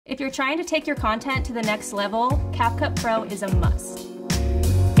If you're trying to take your content to the next level, CapCut Pro is a must.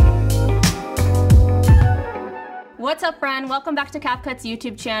 What's up, friend? Welcome back to CapCut's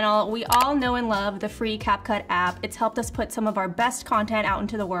YouTube channel. We all know and love the free CapCut app. It's helped us put some of our best content out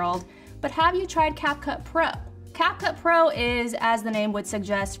into the world. But have you tried CapCut Pro? CapCut Pro is, as the name would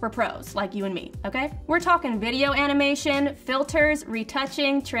suggest, for pros like you and me, okay? We're talking video animation, filters,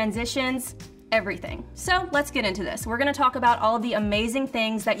 retouching, transitions, everything. So let's get into this. We're gonna talk about all of the amazing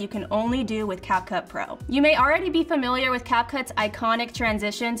things that you can only do with CapCut Pro. You may already be familiar with CapCut's iconic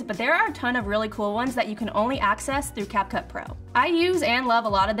transitions, but there are a ton of really cool ones that you can only access through CapCut Pro. I use and love a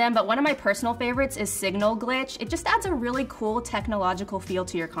lot of them, but one of my personal favorites is Signal Glitch. It just adds a really cool technological feel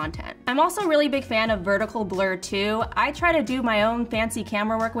to your content. I'm also a really big fan of Vertical Blur too. I try to do my own fancy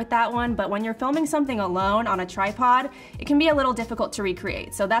camera work with that one, but when you're filming something alone on a tripod, it can be a little difficult to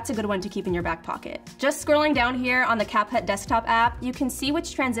recreate, so that's a good one to keep in your back pocket. Just scrolling down here on the CapCut desktop app, you can see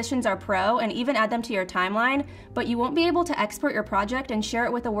which transitions are pro and even add them to your timeline, but you won't be able to export your project and share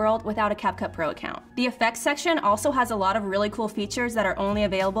it with the world without a CapCut Pro account. The effects section also has a lot of really cool features that are only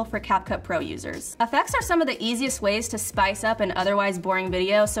available for CapCut Pro users. Effects are some of the easiest ways to spice up an otherwise boring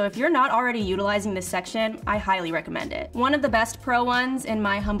video, so if you're not already utilizing this section, I highly recommend it. One of the best pro ones, in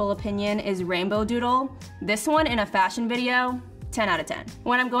my humble opinion, is Rainbow Doodle. This one in a fashion video, 10 out of 10.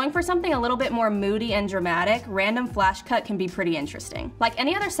 When I'm going for something a little bit more moody and dramatic, random flash cut can be pretty interesting. Like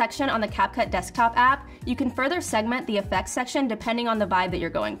any other section on the CapCut desktop app, you can further segment the effects section depending on the vibe that you're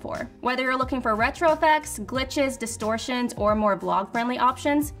going for. Whether you're looking for retro effects, glitches, distortions, or more vlog-friendly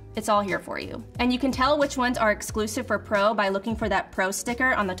options, it's all here for you. And you can tell which ones are exclusive for Pro by looking for that Pro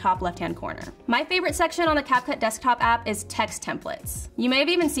sticker on the top left-hand corner. My favorite section on the CapCut desktop app is text templates. You may have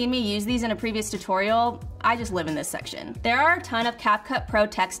even seen me use these in a previous tutorial. I just live in this section. There are a ton of CapCut Pro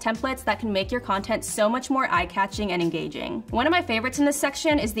text templates that can make your content so much more eye-catching and engaging. One of my favorites in this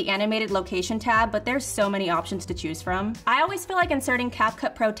section is the animated location tab, but there's so many options to choose from. I always feel like inserting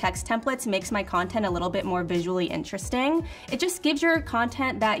CapCut Pro text templates makes my content a little bit more visually interesting. It just gives your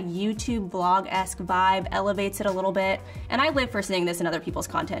content that YouTube vlog-esque vibe, elevates it a little bit, and I live for seeing this in other people's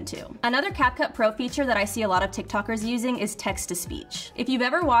content too. Another CapCut Pro feature that I see a lot of TikTokers using is text-to-speech. If you've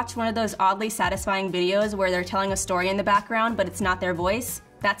ever watched one of those oddly satisfying videos where they're telling a story in the background but it's not their voice,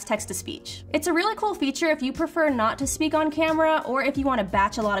 that's text-to-speech. It's a really cool feature if you prefer not to speak on camera or if you want to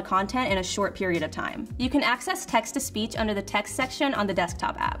batch a lot of content in a short period of time. You can access text-to-speech under the text section on the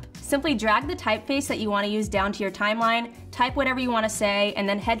desktop app. Simply drag the typeface that you want to use down to your timeline, type whatever you want to say, and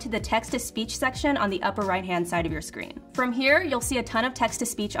then head to the text-to-speech section on the upper right-hand side of your screen. From here, you'll see a ton of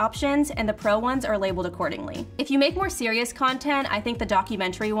text-to-speech options, and the pro ones are labeled accordingly. If you make more serious content, I think the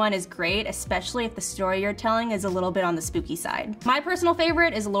documentary one is great, especially if the story you're telling is a little bit on the spooky side. My personal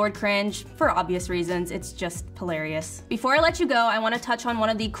favorite is Lord Cringe, for obvious reasons. It's just hilarious. Before I let you go, I want to touch on one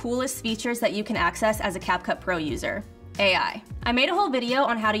of the coolest features that you can access as a CapCut Pro user: AI. I made a whole video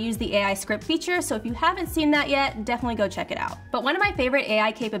on how to use the AI script feature, so if you haven't seen that yet, definitely go check it out. But one of my favorite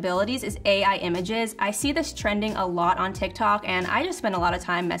AI capabilities is AI images. I see this trending a lot on TikTok, and I just spend a lot of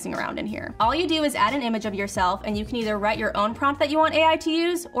time messing around in here. All you do is add an image of yourself, and you can either write your own prompt that you want AI to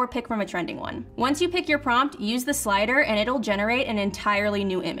use, or pick from a trending one. Once you pick your prompt, use the slider, and it'll generate an entirely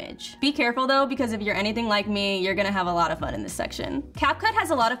new image. Be careful though, because if you're anything like me, you're gonna have a lot of fun in this section. CapCut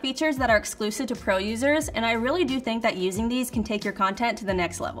has a lot of features that are exclusive to pro users, and I really do think that using these can take your content to the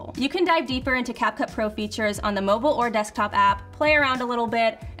next level. You can dive deeper into CapCut Pro features on the mobile or desktop app, play around a little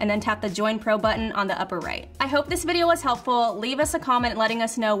bit, and then tap the Join Pro button on the upper right. I hope this video was helpful. Leave us a comment letting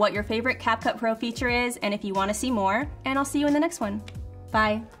us know what your favorite CapCut Pro feature is and if you want to see more, and I'll see you in the next one.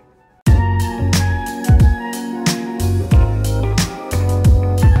 Bye.